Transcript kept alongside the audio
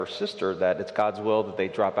her sister that it's God's will that they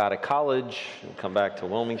drop out of college and come back to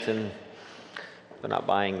Wilmington. They're not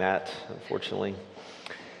buying that, unfortunately.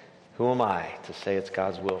 Who am I to say it's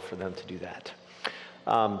God's will for them to do that?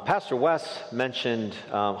 Pastor Wes mentioned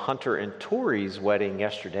Hunter and Tori's wedding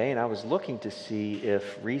yesterday, and I was looking to see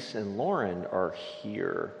if Reese and Lauren are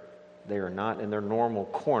here. They are not in their normal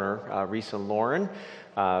corner. Reese and Lauren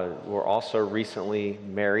were also recently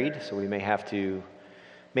married, so we may have to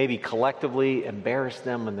maybe collectively embarrass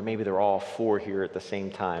them, and then maybe they're all four here at the same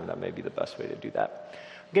time. That may be the best way to do that.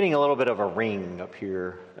 I'm getting a little bit of a ring up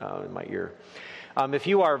here in my ear. If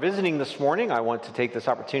you are visiting this morning, I want to take this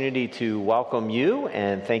opportunity to welcome you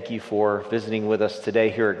and thank you for visiting with us today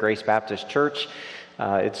here at Grace Baptist Church.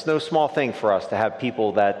 It's no small thing for us to have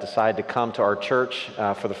people that decide to come to our church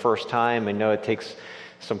for the first time. I know it takes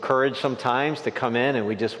some courage sometimes to come in, and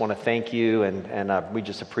we just want to thank you, and we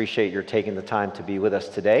just appreciate your taking the time to be with us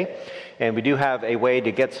today. And we do have a way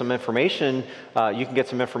to get some information. You can get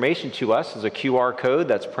some information to us. There's a QR code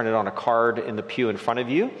that's printed on a card in the pew in front of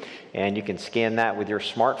you, and you can scan that with your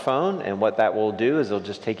smartphone, and what that will do is it'll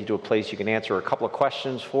just take you to a place you can answer a couple of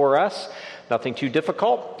questions for us. Nothing too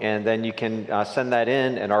difficult, and then you can send that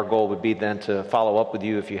in, and our goal would be then to follow up with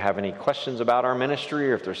you if you have any questions about our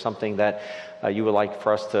ministry, or if there's something that you would like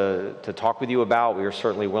for us to talk with you about. We are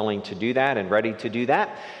certainly willing to do that and ready to do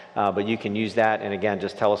that, but you can use that, and again,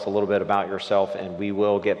 just tell us a little bit about yourself, and we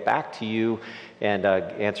will get back to you and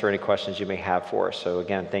answer any questions you may have for us. So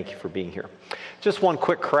again, thank you for being here. Just one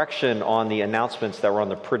quick correction on the announcements that were on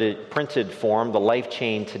the printed form. The Life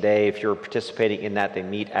Chain today, if you're participating in that, they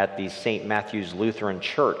meet at the St. Matthew's Lutheran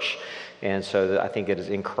Church. And so I think it is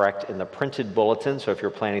incorrect in the printed bulletin. So if you're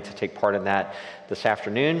planning to take part in that this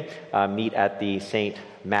afternoon, meet at the St.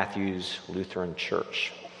 Matthew's Lutheran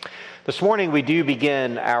Church. This morning we do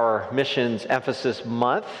begin our Missions Emphasis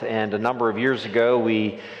Month, and a number of years ago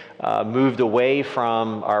we moved away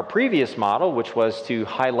from our previous model, which was to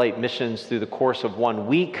highlight missions through the course of 1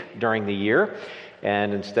 week during the year.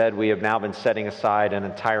 And instead, we have now been setting aside an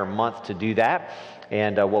entire month to do that.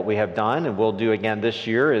 And what we have done, and we'll do again this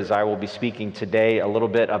year, is I will be speaking today a little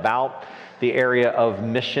bit about the area of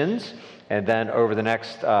missions. And then over the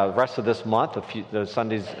next rest of this month,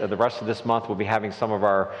 the rest of this month, we'll be having some of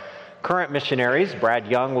our current missionaries. Brad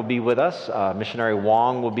Young will be with us. Missionary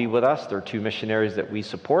Wong will be with us. There are two missionaries that we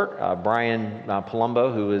support. Brian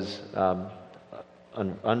Palumbo, who is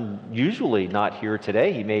unusually not here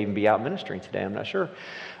today. He may even be out ministering today. I'm not sure.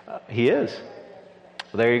 He is.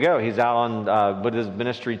 Well, there you go. He's out on with his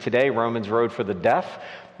ministry today, Romans Road for the Deaf.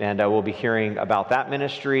 And we'll be hearing about that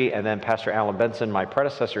ministry. And then Pastor Alan Benson, my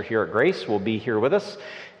predecessor here at Grace, will be here with us.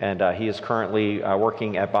 And he is currently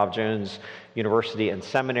working at Bob Jones University and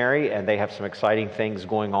Seminary, and they have some exciting things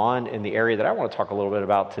going on in the area that I want to talk a little bit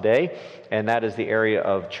about today, and that is the area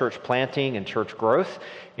of church planting and church growth.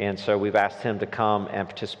 And so we've asked him to come and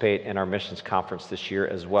participate in our missions conference this year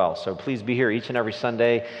as well. So please be here each and every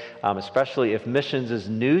Sunday, especially if missions is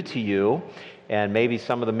new to you, and maybe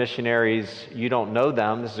some of the missionaries, you don't know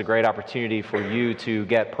them. This is a great opportunity for you to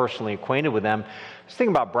get personally acquainted with them. I was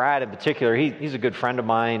thinking about Brad in particular. He's a good friend of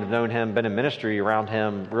mine. I've known him, been in ministry around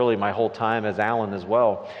him really my whole time, as Alan as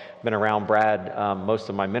well. Been around Brad most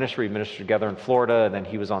of my ministry. We ministered together in Florida, and then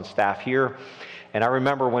he was on staff here. And I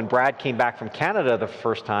remember when Brad came back from Canada the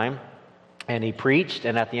first time, and he preached,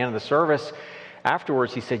 and at the end of the service,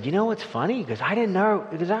 afterwards he said, "You know what's funny? Because I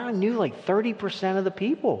knew like 30% of the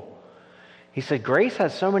people." He said, "Grace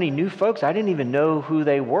has so many new folks, I didn't even know who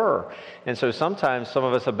they were." And so sometimes some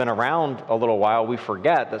of us have been around a little while. We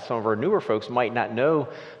forget that some of our newer folks might not know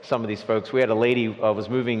some of these folks. We had a lady was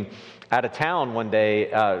moving out of town one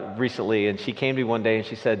day recently, and she came to me one day and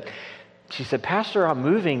she said, "Pastor, I'm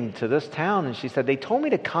moving to this town." And she said, "They told me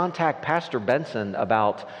to contact Pastor Benson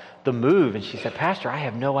about the move." And she said, "Pastor, I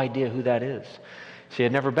have no idea who that is." She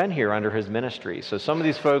had never been here under his ministry. So some of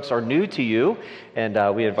these folks are new to you,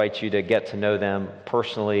 and we invite you to get to know them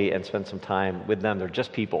personally and spend some time with them. They're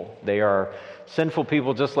just people. They are sinful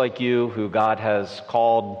people just like you who God has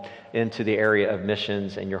called into the area of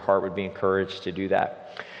missions, and your heart would be encouraged to do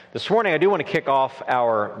that. This morning, I do want to kick off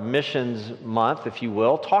our missions month, if you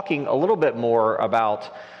will, talking a little bit more about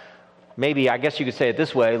maybe, I guess you could say it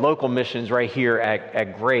this way, local missions right here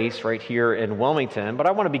at Grace, right here in Wilmington. But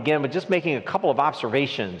I want to begin with just making a couple of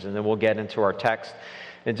observations, and then we'll get into our text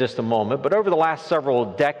in just a moment. But over the last several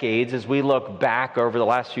decades, as we look back over the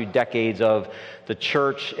last few decades of the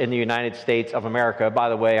church in the United States of America, by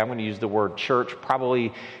the way, I'm going to use the word church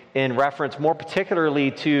probably in reference more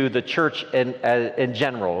particularly to the church in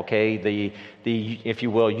general, okay? The if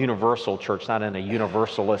you will, universal church, not in a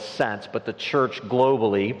universalist sense, but the church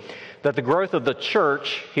globally. that the growth of the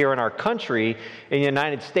church here in our country, in the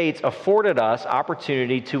United States, afforded us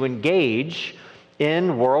opportunity to engage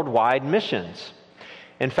in worldwide missions.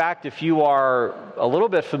 In fact, if you are a little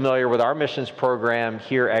bit familiar with our missions program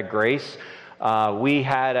here at Grace, we've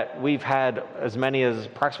had as many as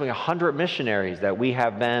approximately 100 missionaries that we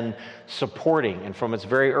have been supporting. And from its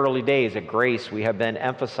very early days at Grace, we have been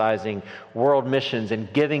emphasizing world missions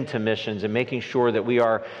and giving to missions and making sure that we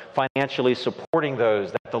are financially supporting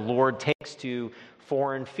those that the Lord takes to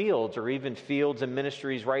foreign fields or even fields and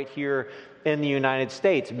ministries right here in the United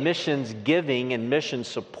States. Missions giving and mission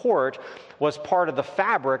support was part of the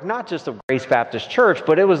fabric, not just of Grace Baptist Church,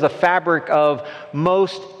 but it was the fabric of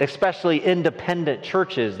most, especially independent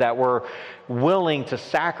churches that were willing to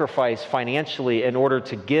sacrifice financially in order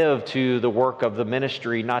to give to the work of the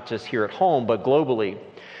ministry, not just here at home, but globally.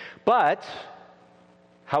 But,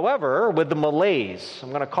 however, with the malaise, I'm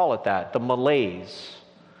going to call it that, the malaise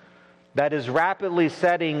that is rapidly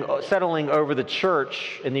settling over the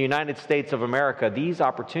church in the United States of America, these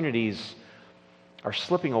opportunities are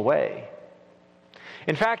slipping away.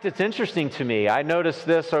 In fact, it's interesting to me. I noticed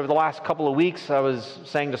this over the last couple of weeks. I was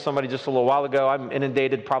saying to somebody just a little while ago, I'm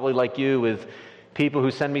inundated, probably like you, with people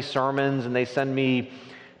who send me sermons and they send me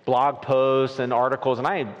blog posts and articles. And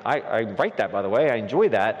I write that, by the way. I enjoy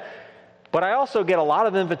that. But I also get a lot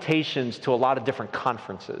of invitations to a lot of different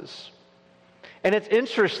conferences. And it's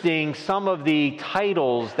interesting, some of the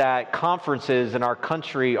titles that conferences in our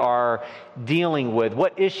country are dealing with.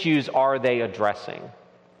 What issues are they addressing?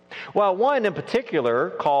 Well, one in particular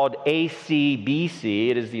called ACBC,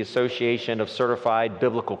 it is the Association of Certified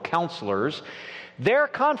Biblical Counselors. Their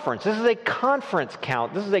conference, this is a conference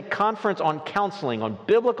on counseling, on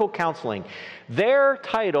biblical counseling. Their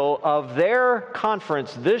title of their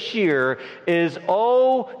conference this year is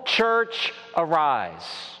 "O Church Arise."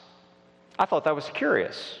 I thought that was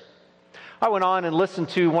curious. I went on and listened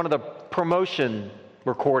to one of the promotion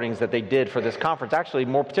recordings that they did for this conference. Actually,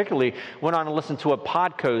 more particularly, went on and listened to a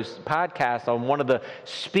podcast on one of the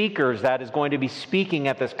speakers that is going to be speaking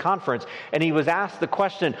at this conference. And he was asked the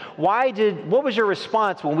question, what was your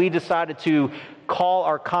response when we decided to call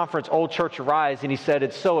our conference Old Church Arise? And he said,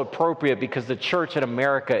 it's so appropriate because the church in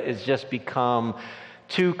America has just become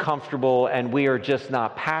too comfortable, and we are just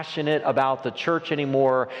not passionate about the church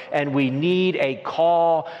anymore, and we need a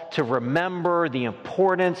call to remember the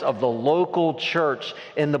importance of the local church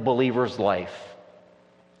in the believer's life.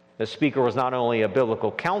 The speaker was not only a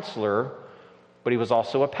biblical counselor, but he was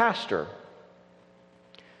also a pastor.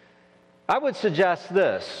 I would suggest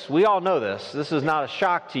this. We all know this. This is not a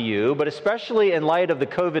shock to you, but especially in light of the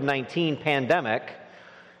COVID-19 pandemic,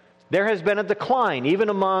 there has been a decline, even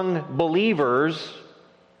among believers,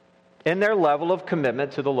 in their level of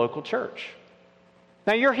commitment to the local church.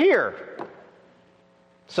 Now, you're here,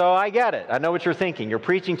 so I get it. I know what you're thinking. You're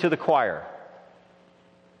preaching to the choir.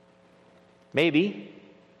 Maybe.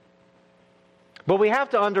 But we have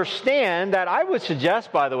to understand that I would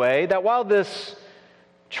suggest, by the way, that while this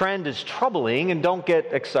trend is troubling, and don't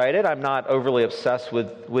get excited, I'm not overly obsessed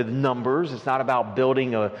with numbers. It's not about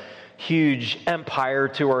building a huge empire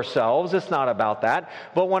to ourselves. It's not about that.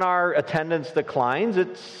 But when our attendance declines,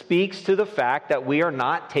 it speaks to the fact that we are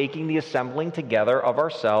not taking the assembling together of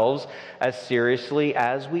ourselves as seriously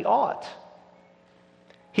as we ought.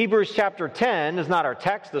 Hebrews chapter 10 is not our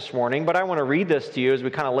text this morning, but I want to read this to you as we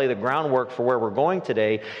kind of lay the groundwork for where we're going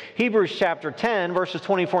today. Hebrews chapter 10, verses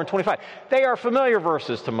 24 and 25. They are familiar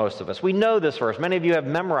verses to most of us. We know this verse. Many of you have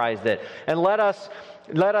memorized it. And let us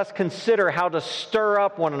consider how to stir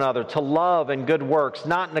up one another to love and good works,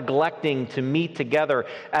 not neglecting to meet together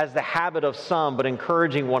as the habit of some, but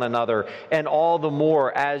encouraging one another, and all the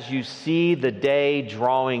more as you see the day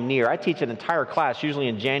drawing near. I teach an entire class, usually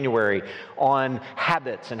in January, on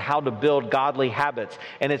habits and how to build godly habits.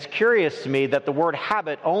 And it's curious to me that the word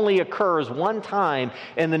habit only occurs one time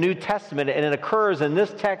in the New Testament, and it occurs in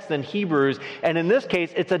this text in Hebrews, and in this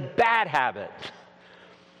case, it's a bad habit.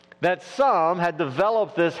 That some had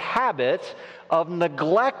developed this habit of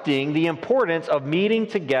neglecting the importance of meeting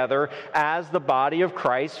together as the body of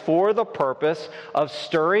Christ for the purpose of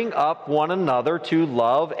stirring up one another to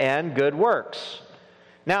love and good works.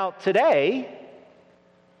 Now, today,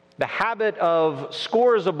 the habit of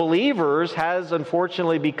scores of believers has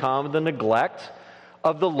unfortunately become the neglect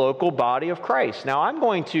of the local body of Christ. Now, I'm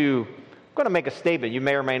going to I'm going to make a statement. You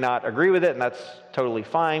may or may not agree with it, and that's totally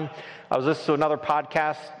fine. I was listening to another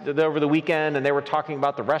podcast over the weekend, and they were talking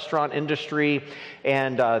about the restaurant industry.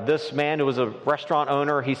 And this man who was a restaurant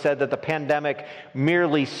owner, he said that the pandemic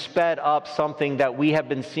merely sped up something that we have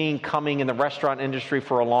been seeing coming in the restaurant industry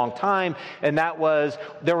for a long time. And that was,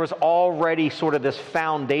 there was already sort of this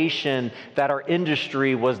foundation that our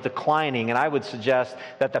industry was declining. And I would suggest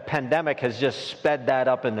that the pandemic has just sped that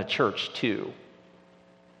up in the church too.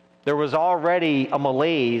 There was already a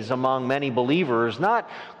malaise among many believers, not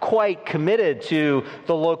quite committed to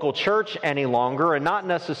the local church any longer, and not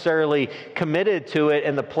necessarily committed to it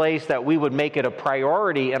in the place that we would make it a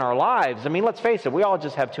priority in our lives. I mean, let's face it, we all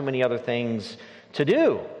just have too many other things to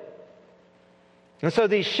do. And so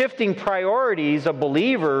these shifting priorities of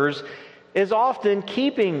believers is often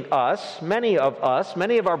keeping us, many of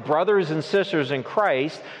our brothers and sisters in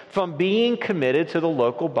Christ, from being committed to the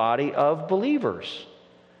local body of believers.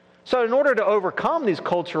 So in order to overcome these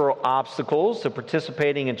cultural obstacles to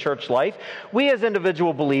participating in church life, we as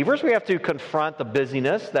individual believers, we have to confront the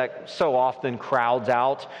busyness that so often crowds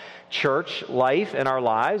out church life in our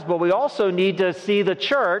lives. But we also need to see the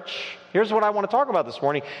church, here's what I want to talk about this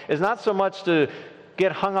morning, is not so much to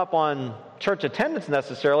get hung up on church attendance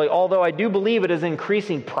necessarily, although I do believe it is an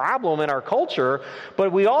increasing problem in our culture,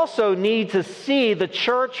 but we also need to see the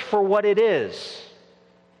church for what it is.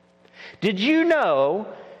 Did you know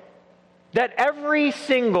that every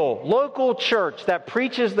single local church that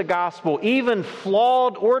preaches the gospel, even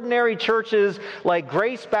flawed, ordinary churches like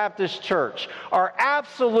Grace Baptist Church, are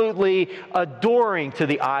absolutely adoring to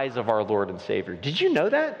the eyes of our Lord and Savior? Did you know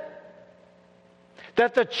that?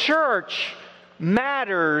 That the church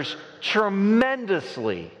matters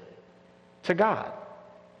tremendously to God.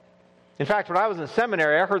 In fact, when I was in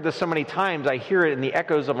seminary, I heard this so many times, I hear it in the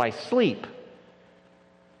echoes of my sleep.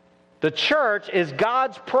 The church is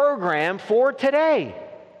God's program for today.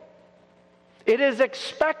 It is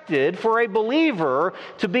expected for a believer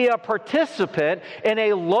to be a participant in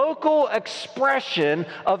a local expression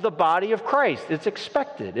of the body of Christ. It's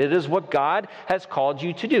expected. It is what God has called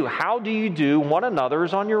you to do. How do you do one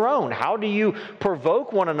another's on your own? How do you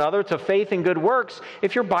provoke one another to faith and good works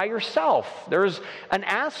if you're by yourself? There's an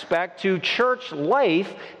aspect to church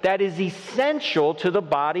life that is essential to the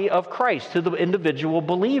body of Christ, to the individual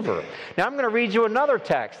believer. Now I'm going to read you another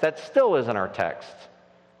text that still isn't our text.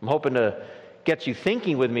 I'm hoping to get you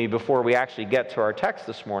thinking with me before we actually get to our text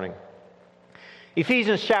this morning.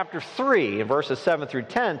 Ephesians chapter 3, verses 7 through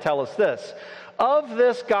 10 tell us this. Of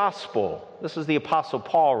this gospel, this is the Apostle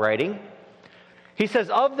Paul writing, he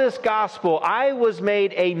says, of this gospel I was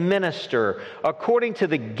made a minister according to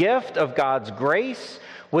the gift of God's grace,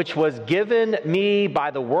 which was given me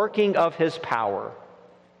by the working of his power.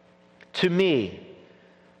 To me,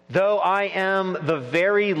 though I am the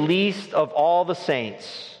very least of all the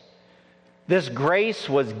saints, this grace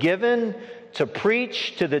was given to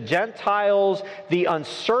preach to the Gentiles the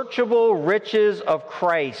unsearchable riches of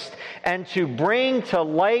Christ and to bring to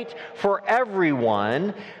light for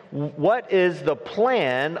everyone what is the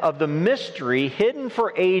plan of the mystery hidden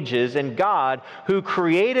for ages in God who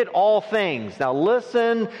created all things. Now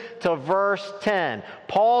listen to verse 10.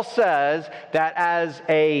 Paul says that as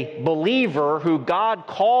a believer who God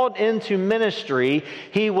called into ministry,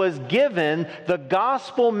 he was given the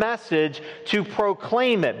gospel message to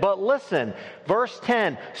proclaim it. But listen, verse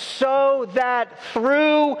 10, so that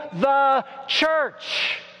through the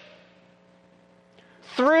church,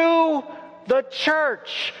 the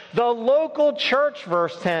church, the local church,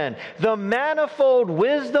 verse 10, the manifold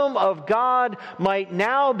wisdom of God might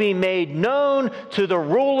now be made known to the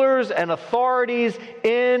rulers and authorities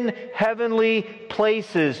in heavenly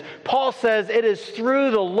places. Paul says it is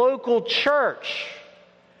through the local church,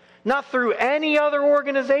 not through any other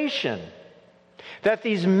organization, that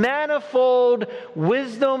these manifold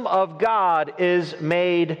wisdom of God is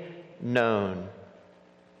made known.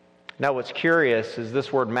 Now, what's curious is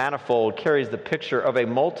this word manifold carries the picture of a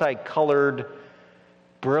multicolored,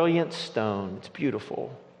 brilliant stone. It's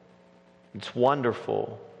beautiful. It's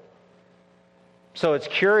wonderful. So it's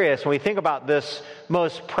curious when we think about this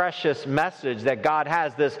most precious message that God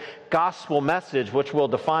has, this gospel message, which we'll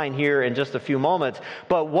define here in just a few moments.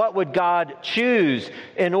 But what would God choose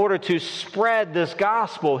in order to spread this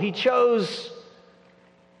gospel? He chose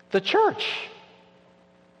the church.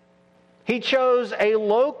 He chose a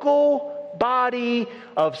local body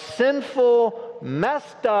of sinful,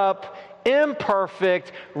 messed up,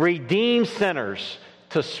 imperfect, redeemed sinners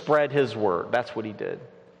to spread his word. That's what he did.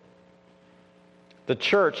 The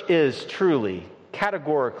church is truly,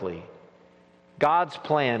 categorically, God's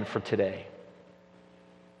plan for today.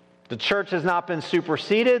 The church has not been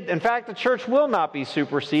superseded. In fact, the church will not be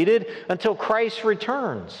superseded until Christ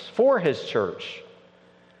returns for his church.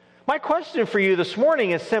 My question for you this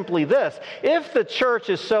morning is simply this. If the church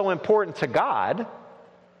is so important to God,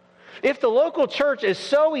 if the local church is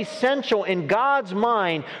so essential in God's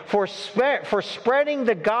mind for spreading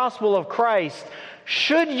the gospel of Christ,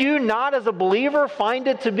 should you not as a believer find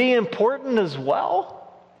it to be important as well?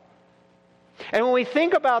 And when we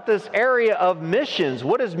think about this area of missions,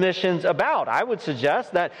 what is missions about? I would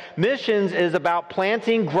suggest that missions is about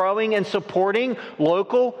planting, growing, and supporting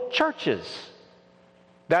local churches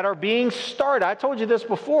that are being started. I told you this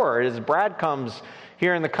before, as Brad comes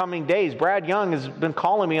here in the coming days. Brad Young has been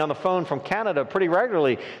calling me on the phone from Canada pretty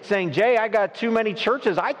regularly, saying, Jay, I got too many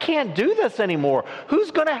churches. I can't do this anymore.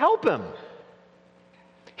 Who's going to help him?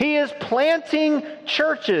 He is planting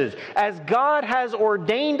churches as God has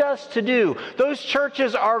ordained us to do. Those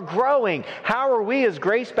churches are growing. How are we as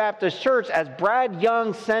Grace Baptist Church, as Brad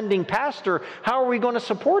Young sending pastor, how are we going to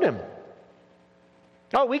support him?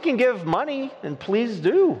 Oh, we can give money, and please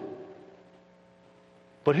do.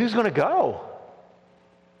 But who's going to go?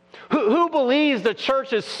 Who believes the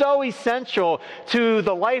church is so essential to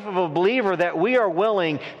the life of a believer that we are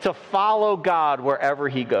willing to follow God wherever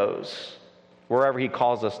he goes? Wherever he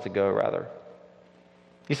calls us to go, rather.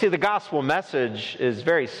 You see, the gospel message is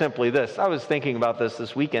very simply this. I was thinking about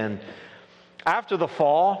this weekend. After the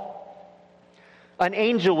fall, an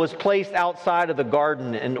angel was placed outside of the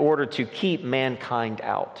garden in order to keep mankind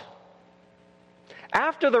out.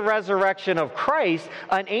 After the resurrection of Christ,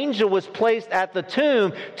 an angel was placed at the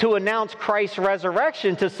tomb to announce Christ's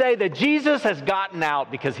resurrection, to say that Jesus has gotten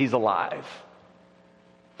out because he's alive.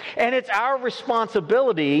 And it's our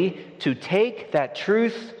responsibility to take that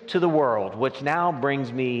truth to the world, which now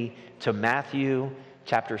brings me to Matthew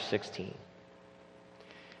chapter 16.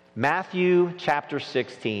 Matthew chapter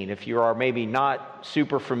 16. If you are maybe not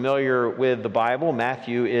super familiar with the Bible,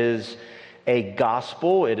 Matthew is a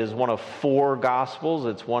gospel. It is one of 4 gospels.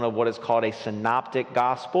 It's one of what is called a synoptic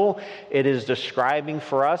gospel. It is describing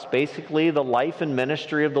for us basically the life and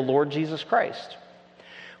ministry of the Lord Jesus Christ.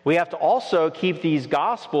 We have to also keep these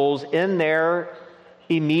Gospels in their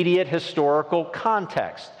immediate historical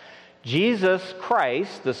context. Jesus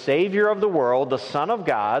Christ, the Savior of the world, the Son of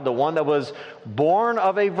God, the one that was born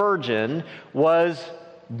of a virgin, was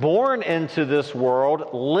born into this world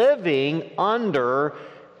living under,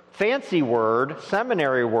 fancy word,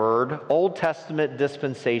 seminary word, Old Testament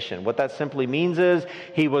dispensation. What that simply means is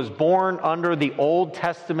he was born under the Old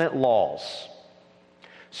Testament laws.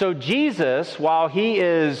 So Jesus, while he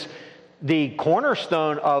is the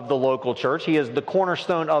cornerstone of the local church, he is the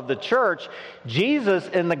cornerstone of the church, Jesus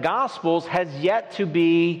in the Gospels has yet to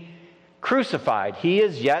be crucified. He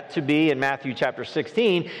is yet to be, in Matthew chapter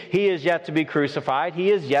 16, he is yet to be crucified. He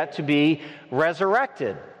is yet to be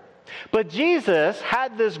resurrected. But Jesus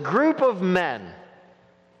had this group of men.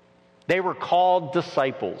 They were called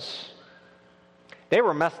disciples. They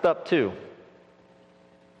were messed up too.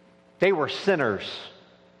 They were sinners.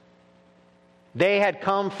 They had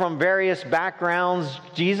come from various backgrounds.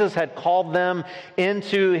 Jesus had called them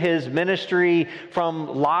into his ministry from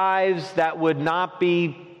lives that would not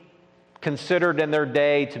be considered in their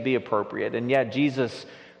day to be appropriate. And yet Jesus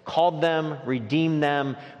called them, redeemed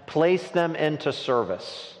them, placed them into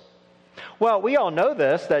service. Well, we all know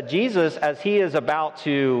this, that Jesus, as he is about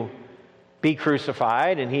to be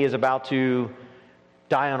crucified and he is about to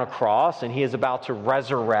die on a cross and he is about to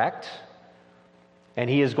resurrect, and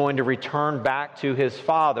he is going to return back to his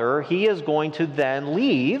Father, he is going to then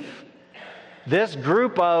leave this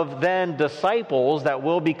group of then disciples that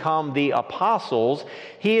will become the apostles.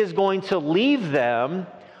 He is going to leave them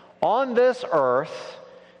on this earth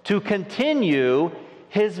to continue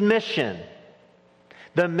his mission.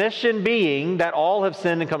 The mission being that all have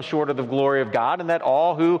sinned and come short of the glory of God, and that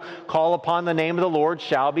all who call upon the name of the Lord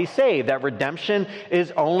shall be saved. That redemption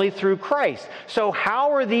is only through Christ. So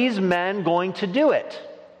how are these men going to do it?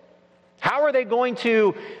 How are they going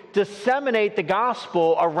to disseminate the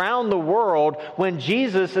gospel around the world when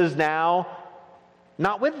Jesus is now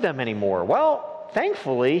not with them anymore? Well,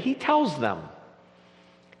 thankfully, he tells them.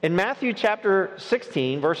 In Matthew chapter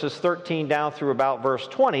 16, verses 13 down through about verse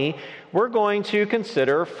 20, we're going to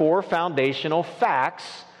consider 4 foundational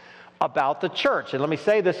facts about the church. And let me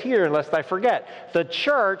say this here, lest I forget. The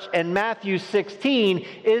church in Matthew 16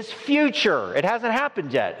 is future. It hasn't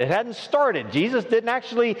happened yet. It hadn't started. Jesus didn't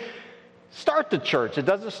actually start the church. It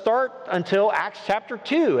doesn't start until Acts chapter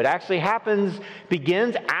 2. It actually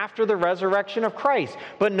begins after the resurrection of Christ.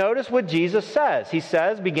 But notice what Jesus says. He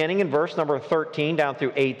says, beginning in verse number 13 down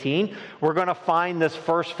through 18, we're going to find this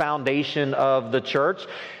first foundation of the church.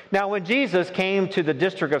 Now, when Jesus came to the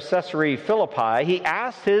district of Caesarea Philippi, he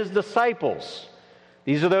asked his disciples,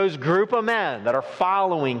 these are those group of men that are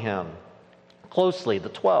following him closely, the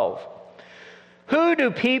 12. Who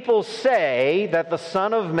do people say that the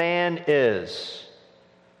Son of Man is?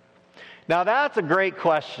 Now that's a great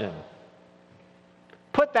question.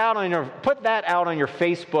 Put that out on your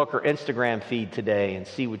Facebook or Instagram feed today and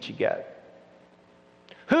see what you get.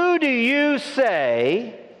 Who do you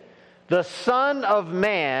say the Son of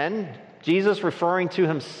Man, Jesus referring to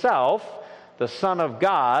himself, the Son of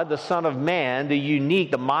God, the Son of Man, the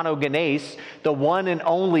unique, the monogenes, the one and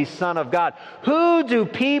only Son of God. Who do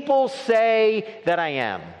people say that I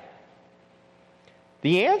am?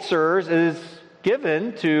 The answer is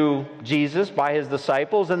given to Jesus by his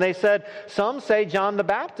disciples, and they said, some say John the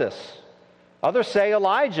Baptist, others say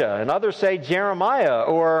Elijah, and others say Jeremiah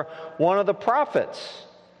or one of the prophets.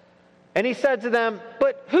 And he said to them,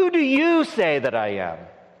 but who do you say that I am?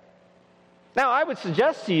 Now, I would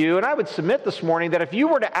suggest to you, and I would submit this morning, that if you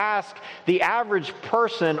were to ask the average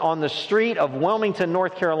person on the street of Wilmington,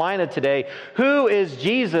 North Carolina today, who is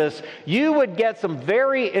Jesus, you would get some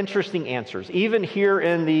very interesting answers, even here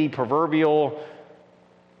in the proverbial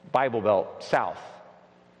Bible Belt South.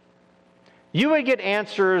 You would get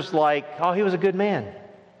answers like, oh, he was a good man.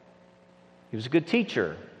 He was a good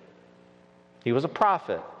teacher. He was a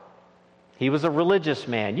prophet. He was a religious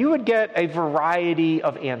man. You would get a variety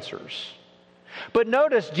of answers. But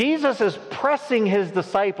notice, Jesus is pressing his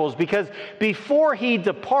disciples because before he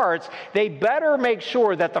departs, they better make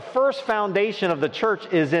sure that the first foundation of the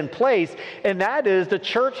church is in place, and that is the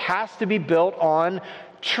church has to be built on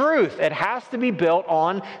truth. It has to be built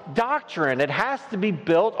on doctrine. It has to be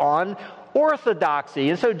built on orthodoxy.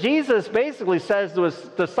 And so Jesus basically says to his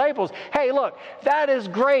disciples, hey, look, that is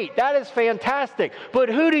great. That is fantastic. But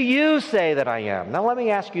who do you say that I am? Now let me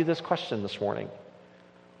ask you this question this morning.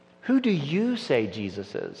 Who do you say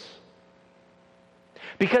Jesus is?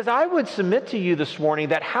 Because I would submit to you this morning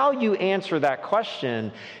that how you answer that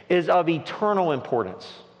question is of eternal importance.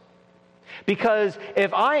 Because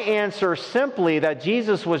if I answer simply that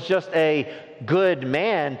Jesus was just a good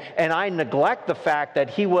man, and I neglect the fact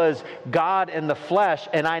that he was God in the flesh,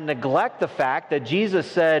 and I neglect the fact that Jesus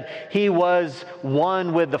said he was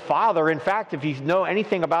one with the Father. In fact, if you know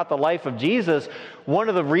anything about the life of Jesus, one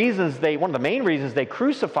of the main reasons they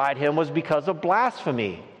crucified him was because of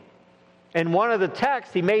blasphemy. In one of the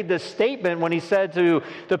texts, he made this statement when he said to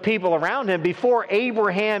the people around him, before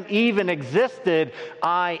Abraham even existed,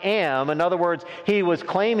 I am. In other words, he was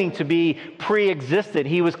claiming to be pre-existent.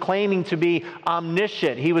 He was claiming to be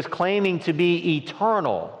omniscient. He was claiming to be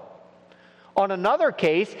eternal. On another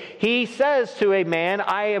case, he says to a man,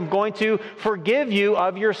 I am going to forgive you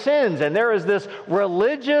of your sins. And there is this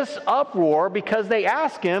religious uproar because they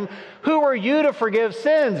ask him, who are you to forgive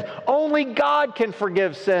sins? Only God can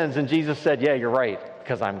forgive sins. And Jesus said, yeah, you're right,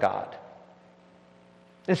 because I'm God.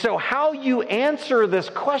 And so how you answer this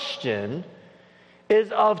question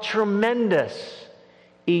is of tremendous,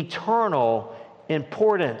 eternal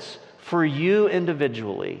importance for you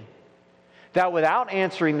individually. That without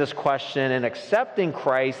answering this question and accepting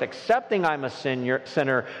Christ, accepting I'm a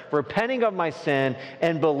sinner, repenting of my sin,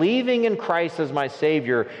 and believing in Christ as my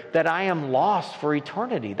Savior, that I am lost for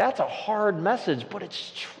eternity. That's a hard message, but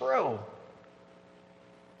it's true.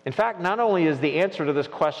 In fact, not only is the answer to this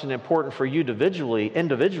question important for you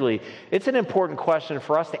individually, it's an important question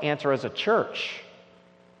for us to answer as a church.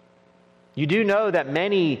 You do know that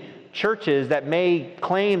many churches that may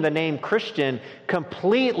claim the name Christian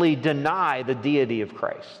completely deny the deity of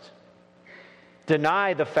Christ.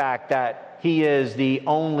 Deny the fact that he is the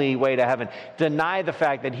only way to heaven. Deny the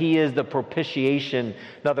fact that he is the propitiation,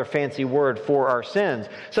 another fancy word for our sins.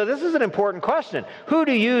 So this is an important question. Who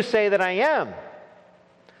do you say that I am?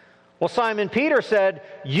 Well, Simon Peter said,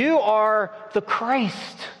 you are the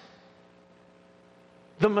Christ,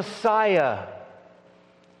 the Messiah,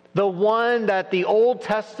 the one that the Old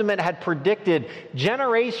Testament had predicted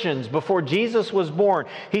generations before Jesus was born.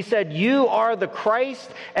 He said, you are the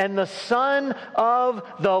Christ and the Son of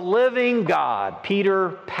the living God. Peter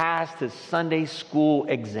passed his Sunday school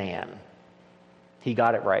exam. He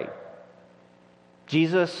got it right.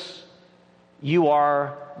 Jesus, you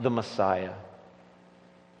are the Messiah.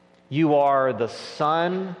 You are the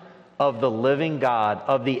Son of the living God,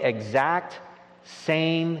 of the exact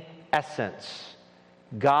same essence.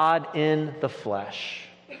 God in the flesh.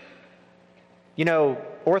 You know,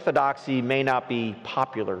 orthodoxy may not be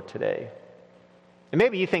popular today. And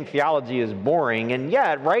maybe you think theology is boring, and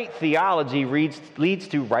yet right theology leads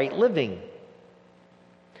to right living.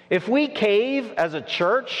 If we cave as a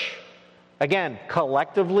church, again,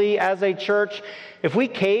 collectively as a church, if we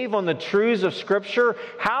cave on the truths of Scripture,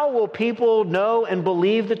 how will people know and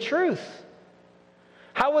believe the truth?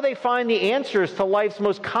 How will they find the answers to life's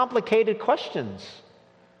most complicated questions?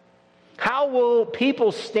 How will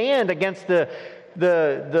people stand against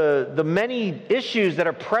the many issues that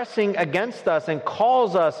are pressing against us and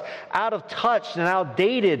calls us out of touch and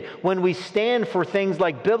outdated when we stand for things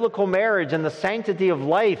like biblical marriage and the sanctity of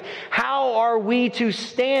life? How are we to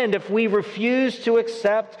stand if we refuse to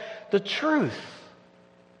accept the truth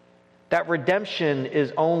that redemption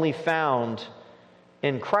is only found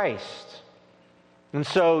in Christ? And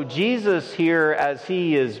so Jesus here, as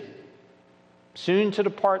he is soon to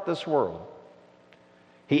depart this world,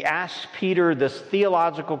 he asks Peter this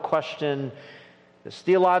theological question, this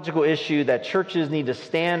theological issue that churches need to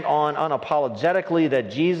stand on unapologetically, that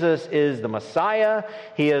Jesus is the Messiah,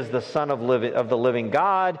 he is the Son of the living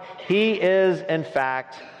God, he is, in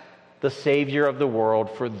fact, the Savior of the world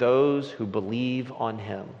for those who believe on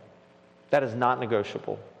him. That is not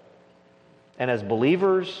negotiable. And as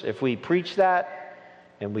believers, if we preach that,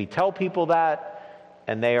 and we tell people that,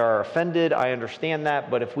 and they are offended, I understand that.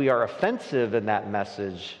 But if we are offensive in that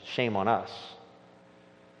message, shame on us.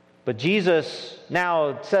 But Jesus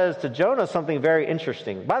now says to Jonah something very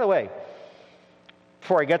interesting. By the way,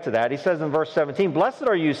 before I get to that, he says in verse 17, "Blessed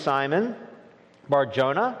are you, Simon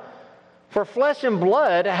Bar-Jonah, for flesh and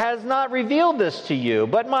blood has not revealed this to you,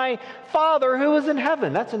 but my Father who is in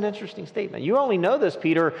heaven." That's an interesting statement. You only know this,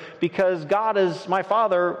 Peter, because God is my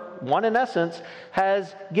Father, one in essence,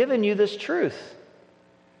 has given you this truth.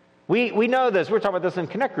 We know this. We're talking about this in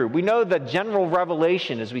Connect Group. We know the general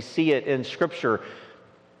revelation as we see it in Scripture.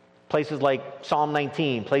 Places like Psalm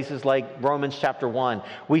 19, places like Romans chapter 1.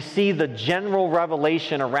 We see the general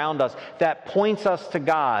revelation around us that points us to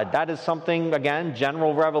God. That is something, again,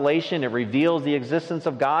 general revelation. It reveals the existence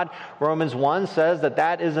of God. Romans 1 says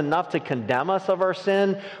that is enough to condemn us of our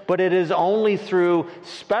sin, but it is only through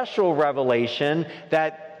special revelation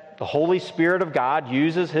that the Holy Spirit of God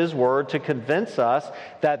uses His Word to convince us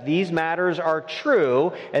that these matters are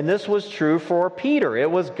true, and this was true for Peter.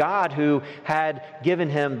 It was God who had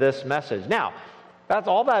given him this message. Now, that's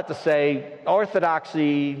all that to say,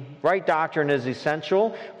 orthodoxy, right doctrine is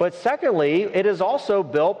essential, but secondly, it is also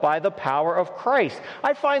built by the power of Christ.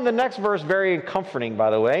 I find the next verse very comforting, by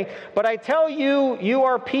the way. "But I tell you, you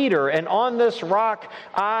are Peter, and on this rock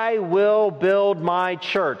I will build my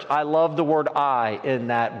church." I love the word "I" in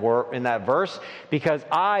that verse, because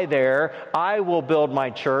I will build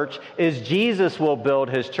my church, is Jesus will build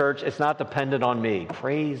his church. It's not dependent on me.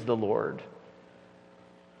 Praise the Lord.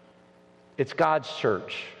 It's God's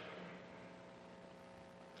church.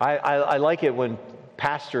 I like it when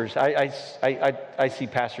pastors, I see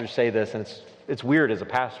pastors say this, and it's weird as a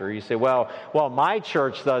pastor. You say, well, my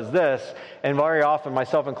church does this, and very often,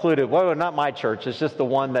 myself included, well, not my church, it's just the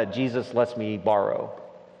one that Jesus lets me borrow.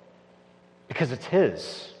 Because it's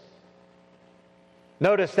his.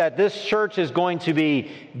 Notice that this church is going to be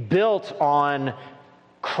built on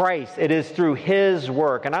Christ. It is through his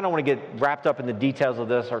work. And I don't want to get wrapped up in the details of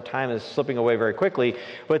this. Our time is slipping away very quickly.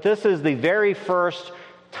 But this is the very first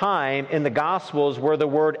time in the Gospels where the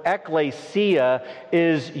word ekklesia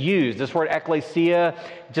is used. This word ekklesia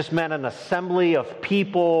just meant an assembly of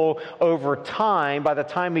people over time. By the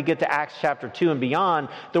time we get to Acts chapter 2 and beyond,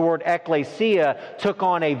 the word ekklesia took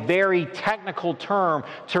on a very technical term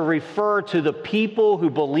to refer to the people who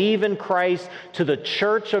believe in Christ, to the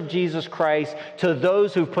church of Jesus Christ, to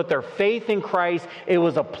those who put their faith in Christ. It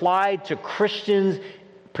was applied to Christians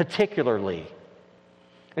particularly.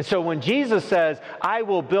 And so when Jesus says, "I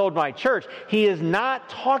will build my church," he is not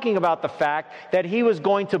talking about the fact that he was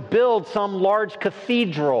going to build some large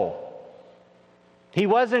cathedral. He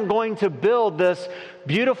wasn't going to build this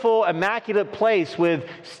beautiful, immaculate place with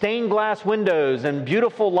stained glass windows and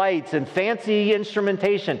beautiful lights and fancy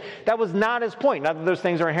instrumentation. That was not his point. Not that those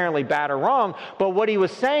things are inherently bad or wrong, but what he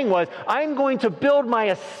was saying was, "I'm going to build my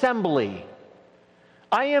assembly.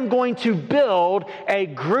 I am going to build a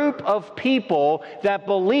group of people that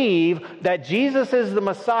believe that Jesus is the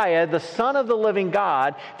Messiah, the Son of the living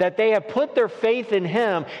God, that they have put their faith in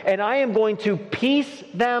him, and I am going to piece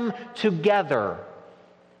them together."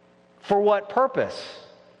 For what purpose?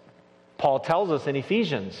 Paul tells us in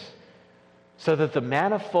Ephesians, so that the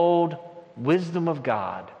manifold wisdom of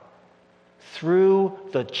God through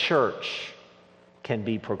the church can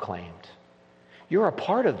be proclaimed. You're a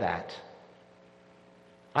part of that.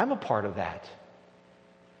 I'm a part of that.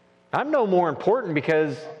 I'm no more important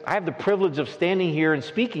because I have the privilege of standing here and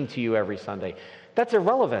speaking to you every Sunday. That's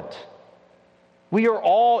irrelevant. We are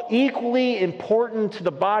all equally important to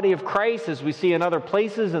the body of Christ, as we see in other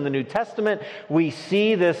places in the New Testament. We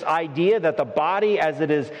see this idea that the body, as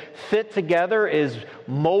it is fit together, is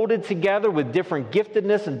molded together with different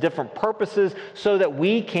giftedness and different purposes so that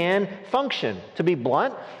we can function. To be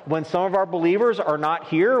blunt, when some of our believers are not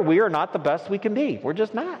here, we are not the best we can be. We're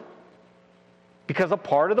just not. Because a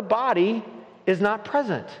part of the body is not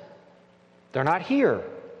present. They're not here.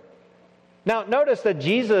 Now, notice that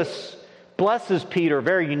Jesus blesses Peter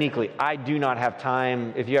very uniquely. I do not have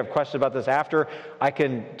time. If you have questions about this after, I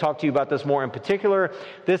can talk to you about this more in particular.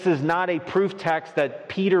 This is not a proof text that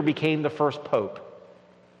Peter became the first pope.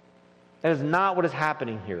 That is not what is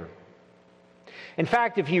happening here. In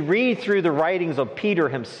fact, if you read through the writings of Peter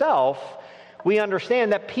himself, we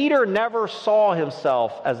understand that Peter never saw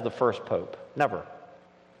himself as the first pope. Never.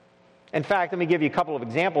 In fact, let me give you a couple of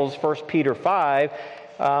examples. 1 Peter 5,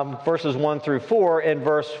 verses 1 through 4. In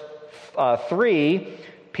verse 3,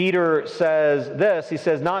 Peter says this. He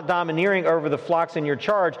says, not domineering over the flocks in your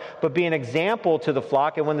charge, but be an example to the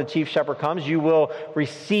flock. And when the chief shepherd comes, you will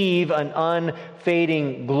receive an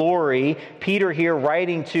unfading glory. Peter here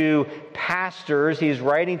writing to pastors. He's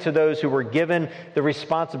writing to those who were given the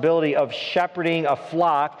responsibility of shepherding a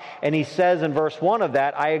flock. And he says in verse 1 of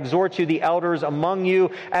that, I exhort you, the elders among you,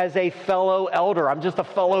 as a fellow elder. I'm just a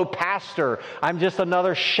fellow pastor. I'm just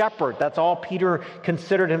another shepherd. That's all Peter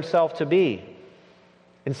considered himself to be.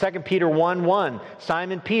 In 2 Peter 1:1,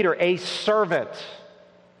 Simon Peter, a servant,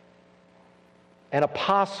 an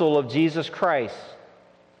apostle of Jesus Christ,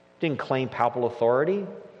 didn't claim papal authority.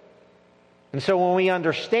 And so when we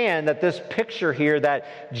understand that this picture here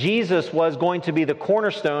that Jesus was going to be the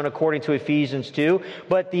cornerstone according to Ephesians 2,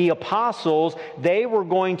 but the apostles, they were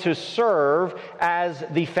going to serve as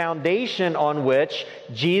the foundation on which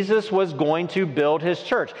Jesus was going to build his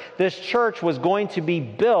church. This church was going to be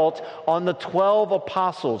built on the 12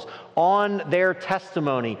 apostles, on their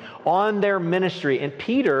testimony, on their ministry. And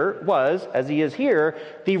Peter was, as he is here,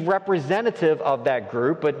 the representative of that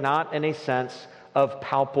group, but not in a sense of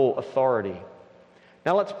papal authority.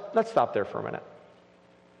 Now let's stop there for a minute.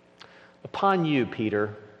 Upon you,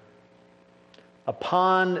 Peter,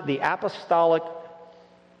 upon the apostolic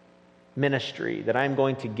ministry that I am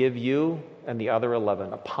going to give you and the other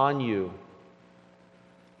 11, upon you,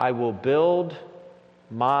 I will build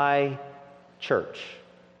my church.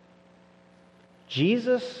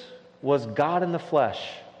 Jesus was God in the flesh.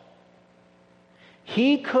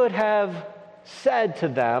 He could have said to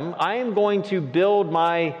them, I am going to build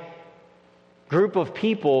my group of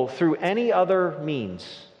people through any other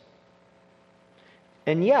means.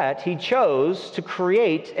 And yet, he chose to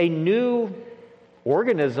create a new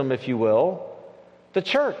organism, if you will, the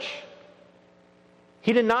church.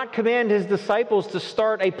 He did not command his disciples to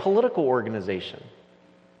start a political organization.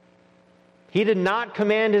 He did not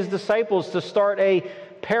command his disciples to start a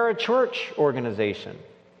parachurch organization.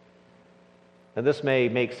 Now, this may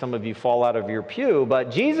make some of you fall out of your pew, but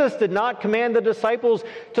Jesus did not command the disciples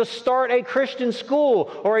to start a Christian school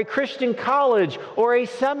or a Christian college or a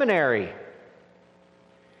seminary.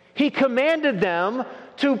 He commanded them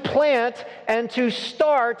to plant and to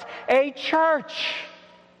start a church.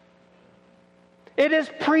 It is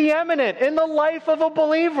preeminent in the life of a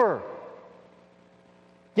believer.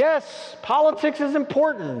 Yes, politics is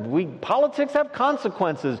important. Politics have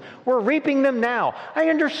consequences. We're reaping them now. I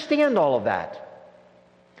understand all of that.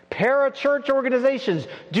 Parachurch organizations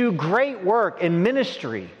do great work in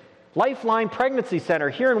ministry. Lifeline Pregnancy Center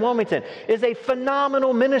here in Wilmington is a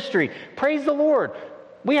phenomenal ministry. Praise the Lord.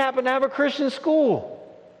 We happen to have a Christian school.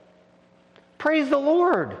 Praise the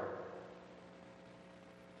Lord.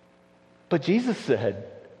 But Jesus said,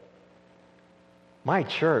 my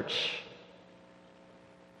church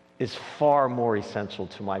is far more essential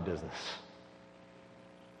to my business.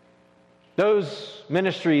 Those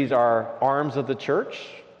ministries are arms of the church.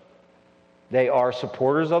 They are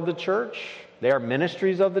supporters of the church. They are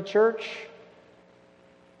ministries of the church.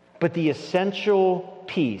 But the essential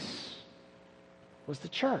piece was the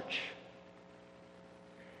church.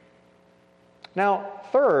 Now,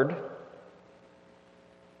 third,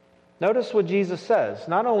 notice what Jesus says.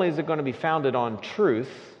 Not only is it going to be founded on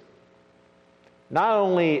truth, not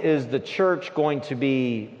only is the church going to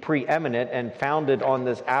be preeminent and founded on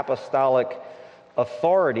this apostolic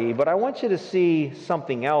authority, but I want you to see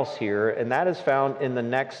something else here, and that is found in the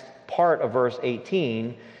next part of verse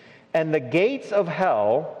 18. And the gates of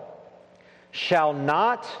hell shall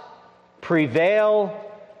not prevail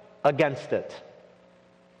against it.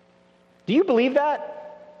 Do you believe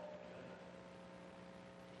that?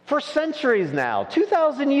 For centuries now,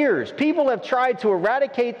 2,000 years, people have tried to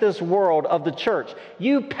eradicate this world of the church.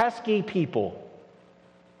 You pesky people.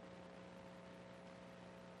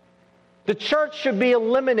 The church should be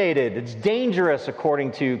eliminated. It's dangerous,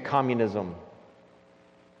 according to communism.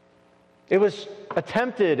 It was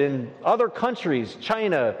attempted in other countries,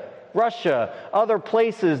 China, Russia, other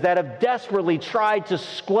places that have desperately tried to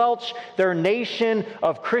squelch their nation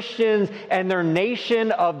of Christians and their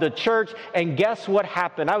nation of the church. And guess what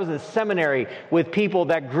happened? I was in seminary with people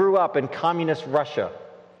that grew up in communist Russia.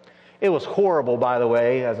 It was horrible, by the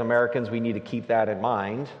way. As Americans, we need to keep that in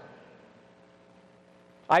mind.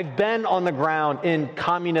 I've been on the ground in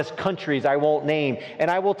communist countries I won't name, and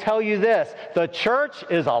I will tell you this: the church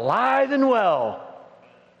is alive and well.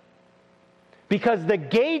 Because the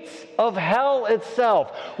gates of hell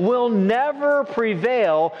itself will never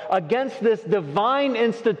prevail against this divine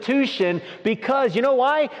institution. Because, you know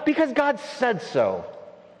why? Because God said so.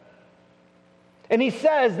 And He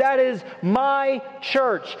says, that is my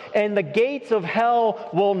church, and the gates of hell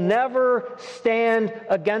will never stand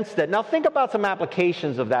against it. Now think about some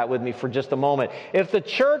applications of that with me for just a moment. If the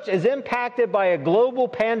church is impacted by a global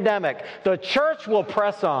pandemic, the church will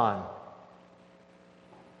press on.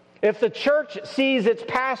 If the church sees its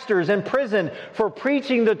pastors in prison for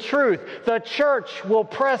preaching the truth, the church will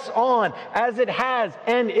press on, as it has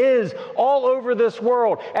and is all over this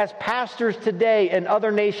world, as pastors today in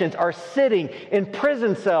other nations are sitting in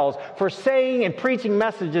prison cells for saying and preaching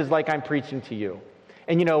messages like I'm preaching to you.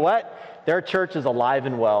 And you know what? Their church is alive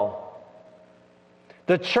and well.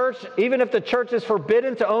 The church, even if the church is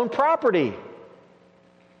forbidden to own property,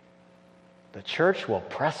 the church will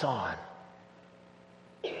press on.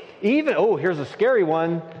 Here's a scary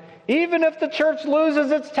one. Even if the church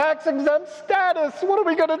loses its tax-exempt status, what are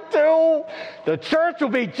we going to do? The church will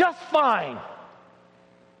be just fine.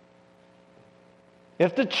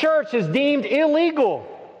 If the church is deemed illegal,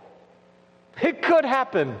 it could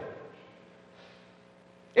happen.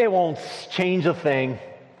 It won't change a thing.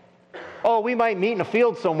 Oh, we might meet in a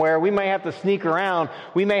field somewhere. We may have to sneak around.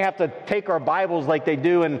 We may have to take our Bibles like they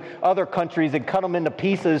do in other countries and cut them into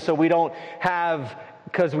pieces so we don't have...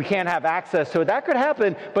 because we can't have access to it. That could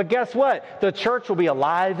happen, but guess what? The church will be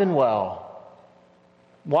alive and well.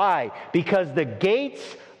 Why? Because the gates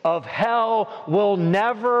of hell will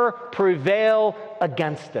never prevail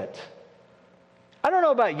against it. I don't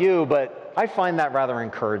know about you, but I find that rather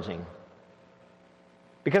encouraging.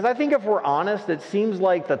 Because I think if we're honest, it seems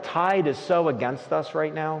like the tide is so against us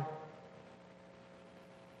right now.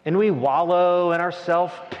 And we wallow in our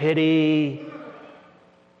self-pity.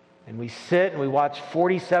 And we sit and we watch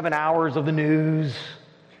 47 hours of the news.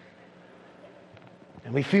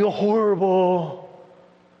 And we feel horrible.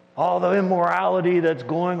 All the immorality that's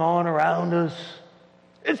going on around us.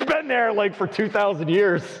 It's been there like for 2,000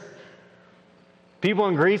 years. People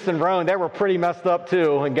in Greece and Rome, they were pretty messed up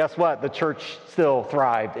too. And guess what? The church still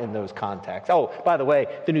thrived in those contexts. Oh, by the way,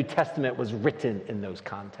 the New Testament was written in those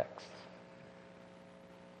contexts.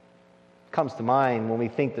 It comes to mind when we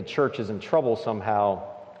think the church is in trouble somehow.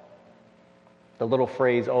 The little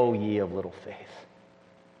phrase, "O ye of little faith."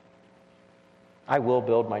 I will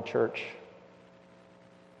build my church.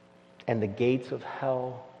 And the gates of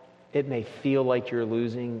hell, it may feel like you're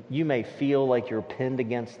losing. You may feel like you're pinned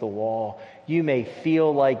against the wall. You may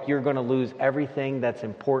feel like you're going to lose everything that's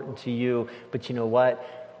important to you. But you know what?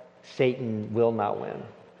 Satan will not win.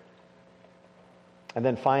 And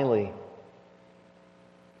then finally,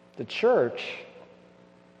 the church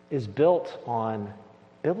is built on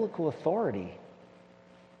biblical authority.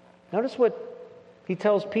 Notice what he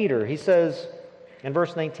tells Peter. He says in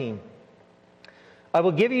verse 19, "I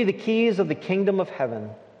will give you the keys of the kingdom of heaven.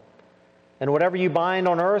 And whatever you bind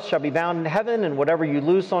on earth shall be bound in heaven, and whatever you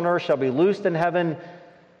loose on earth shall be loosed in heaven."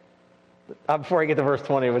 Before I get to verse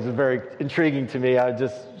 20, it was very intriguing to me. I would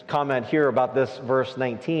just comment here about this verse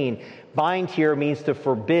 19. Bind here means to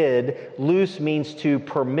forbid. Loose means to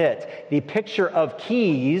permit. The picture of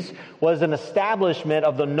keys was an establishment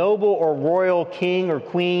of the noble or royal king or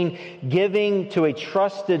queen giving to a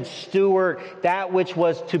trusted steward that which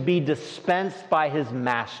was to be dispensed by his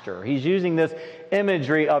master. He's using this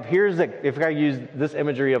imagery of, if I use this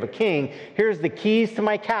imagery of a king, here's the keys to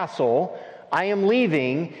my castle. I am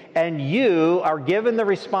leaving, and you are given the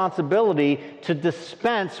responsibility to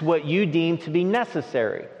dispense what you deem to be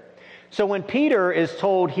necessary. So when Peter is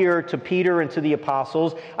told here to Peter and to the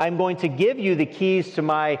apostles, "I'm going to give you the keys to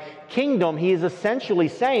my kingdom," he is essentially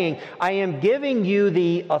saying, I am giving you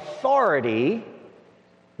the authority,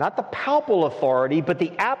 not the palpable authority, but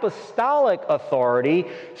the apostolic authority,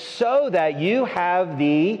 so that you have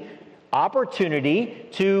the opportunity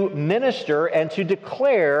to minister and to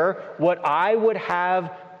declare what I would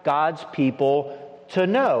have God's people to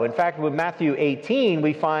know. In fact, with Matthew 18,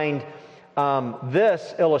 we find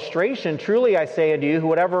this illustration. Truly I say unto you,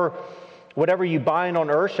 whatever you bind on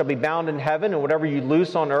earth shall be bound in heaven, and whatever you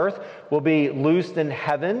loose on earth will be loosed in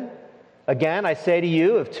heaven. Again, I say to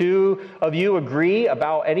you, if two of you agree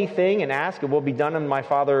about anything and ask, it will be done in my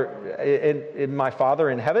Father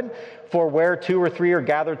in heaven. For where two or three are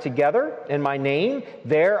gathered together in my name,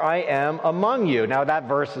 there I am among you. Now that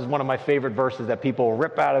verse is one of my favorite verses that people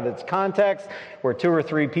rip out of its context. Where two or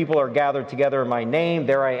three people are gathered together in my name,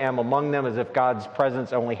 there I am among them, as if God's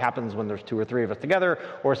presence only happens when there's two or three of us together,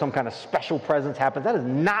 or some kind of special presence happens. That is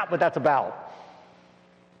not what that's about.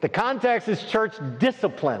 The context is church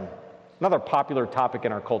discipline. Another popular topic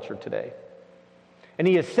in our culture today. And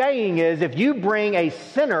he is saying is, if you bring a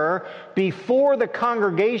sinner before the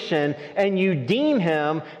congregation and you deem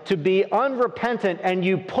him to be unrepentant and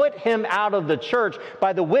you put him out of the church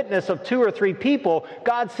by the witness of two or three people,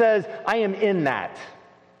 God says, I am in that.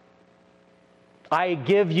 I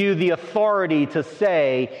give you the authority to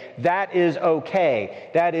say that is okay,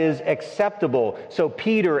 that is acceptable. So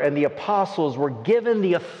Peter and the apostles were given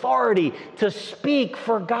the authority to speak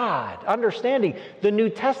for God, understanding the New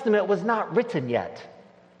Testament was not written yet.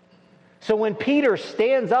 So when Peter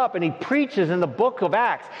stands up and he preaches in the book of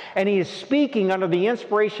Acts and he is speaking under the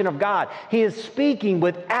inspiration of God, he is speaking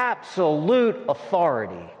with absolute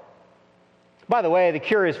authority. By the way, the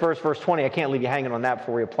curious verse 20, I can't leave you hanging on that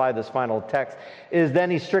before we apply this final text, is then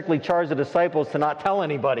he strictly charged the disciples to not tell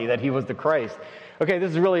anybody that he was the Christ. Okay,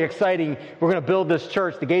 this is really exciting. We're going to build this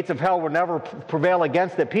church. The gates of hell will never prevail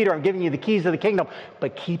against it. Peter, I'm giving you the keys of the kingdom,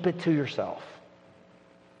 but keep it to yourself.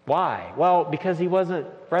 Why? Well, because he wasn't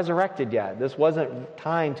resurrected yet. This wasn't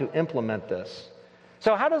time to implement this.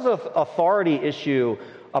 So how does the authority issue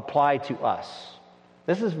apply to us?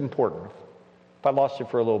 This is important. If I lost you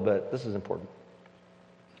for a little bit, this is important.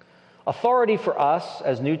 Authority for us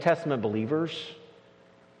as New Testament believers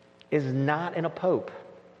is not in a pope.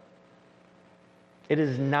 It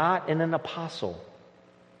is not in an apostle.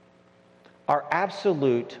 Our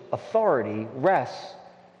absolute authority rests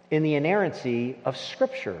in the inerrancy of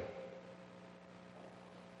Scripture.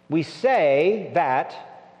 We say that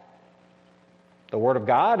the Word of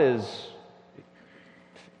God is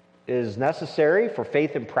necessary for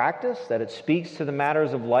faith and practice, that it speaks to the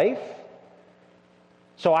matters of life.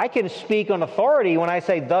 So I can speak on authority when I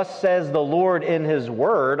say, thus says the Lord in His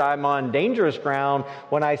Word. I'm on dangerous ground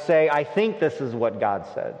when I say, I think this is what God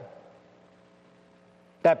said.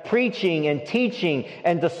 That preaching and teaching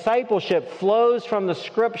and discipleship flows from the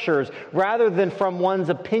Scriptures rather than from one's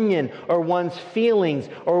opinion or one's feelings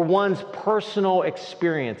or one's personal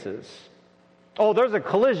experiences. Oh, there's a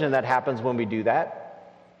collision that happens when we do that.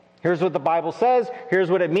 Here's what the Bible says,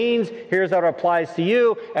 here's what it means, here's how it applies to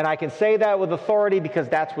you, and I can say that with authority because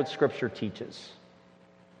that's what Scripture teaches.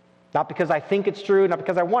 Not because I think it's true, not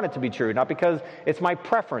because I want it to be true, not because it's my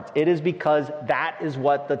preference. It is because that is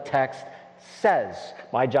what the text says.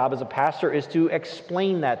 My job as a pastor is to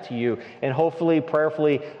explain that to you and hopefully,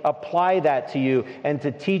 prayerfully apply that to you and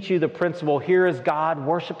to teach you the principle, here is God,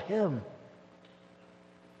 worship Him.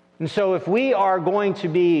 And so if we are going to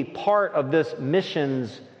be part of this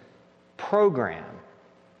missions program,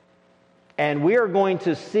 and we are going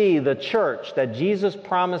to see the church that Jesus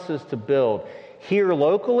promises to build here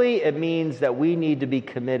locally, it means that we need to be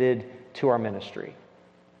committed to our ministry.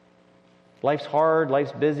 Life's hard,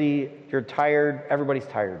 life's busy, you're tired, everybody's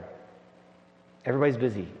tired. Everybody's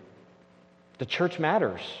busy. The church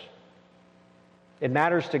matters. It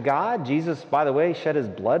matters to God. Jesus, by the way, shed His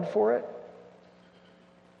blood for it.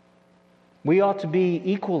 We ought to be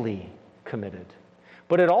equally committed.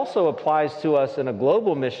 But it also applies to us in a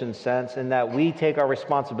global mission sense in that we take our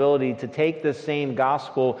responsibility to take this same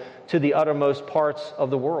gospel to the uttermost parts of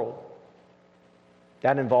the world.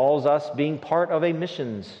 That involves us being part of a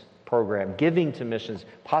missions program, giving to missions,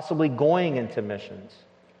 possibly going into missions.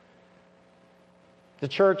 The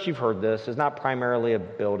church, you've heard this, is not primarily a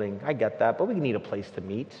building. I get that, but we need a place to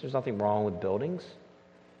meet. There's nothing wrong with buildings.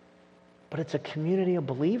 But it's a community of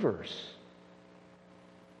believers.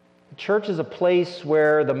 The church is a place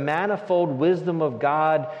where the manifold wisdom of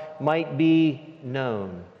God might be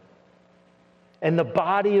known, and the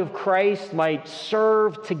body of Christ might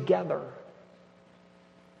serve together.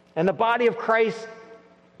 And the body of Christ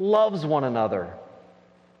loves one another,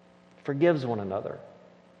 forgives one another,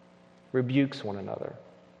 rebukes one another,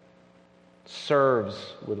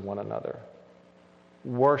 serves with one another,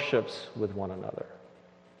 worships with one another.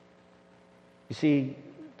 You see,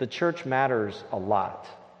 the church matters a lot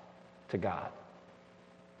to God.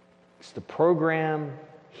 It's the program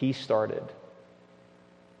he started.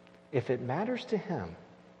 If it matters to him,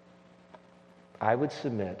 I would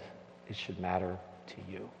submit it should matter to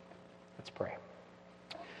you. Let's pray.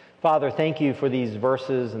 Father, thank you for these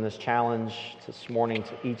verses and this challenge this morning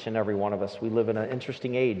to each and every one of us. We live in an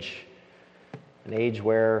interesting age, an age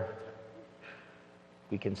where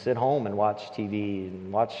we can sit home and watch TV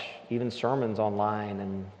and watch even sermons online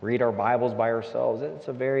and read our Bibles by ourselves. It's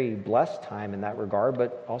a very blessed time in that regard,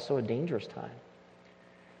 but also a dangerous time.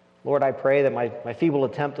 Lord, I pray that my feeble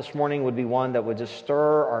attempt this morning would be one that would just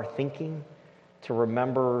stir our thinking to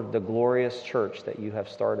remember the glorious church that you have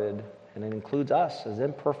started, and it includes us as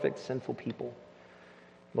imperfect, sinful people.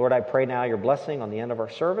 Lord, I pray now your blessing on the end of our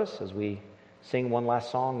service as we sing one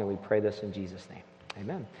last song, and we pray this in Jesus' name.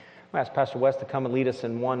 Amen. I'm going to ask Pastor West to come and lead us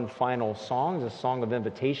in one final song. It's a song of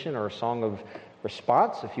invitation or a song of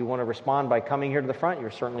response. If you want to respond by coming here to the front, you're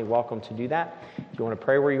certainly welcome to do that. If you want to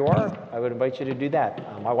pray where you are, I would invite you to do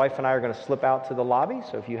that. My wife and I are going to slip out to the lobby,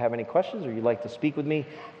 so if you have any questions or you'd like to speak with me,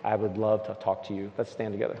 I would love to talk to you. Let's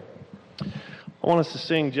stand together. I want us to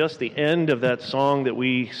sing just the end of that song that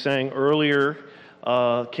we sang earlier,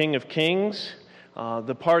 King of Kings.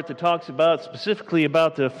 The part that talks about specifically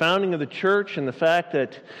about the founding of the church and the fact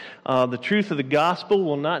that the truth of the gospel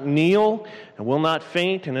will not kneel and will not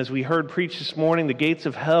faint. And as we heard preached this morning, the gates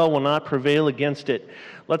of hell will not prevail against it.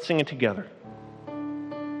 Let's sing it together.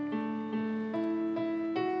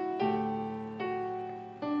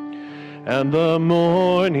 And the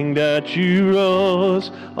morning that you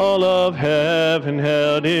rose, all of heaven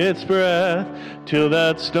held its breath, till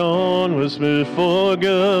that stone was moved for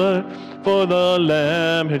good. For the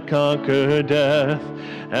Lamb had conquered death,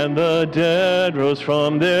 and the dead rose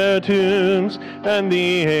from their tombs, and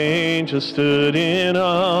the angels stood in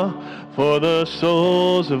awe. For the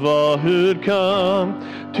souls of all who'd come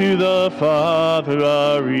to the Father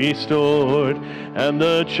are restored, and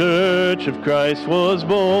the church of Christ was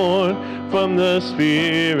born. From the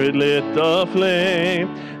Spirit lit the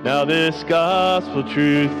flame. Now this gospel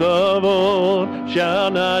truth of old shall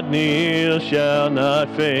not kneel, shall not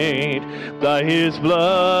faint. By his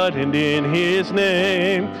blood and in his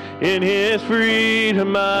name, in his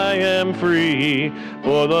freedom I am free.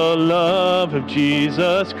 For the love of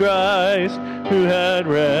Jesus Christ, who had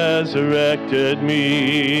resurrected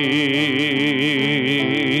me.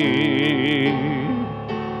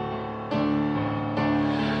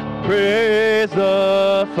 Praise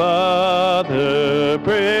the Father,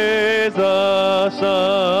 praise the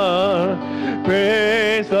Son,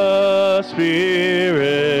 praise the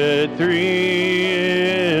Spirit,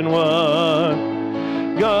 three in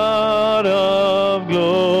one. God of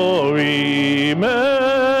glory,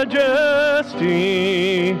 majesty,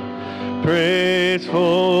 praise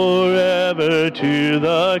forever to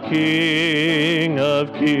the King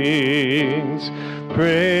of kings.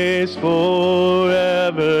 Praise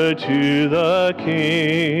forever to the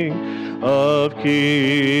King of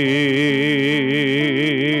kings.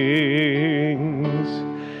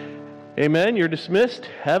 Amen. You're dismissed.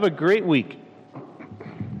 Have a great week.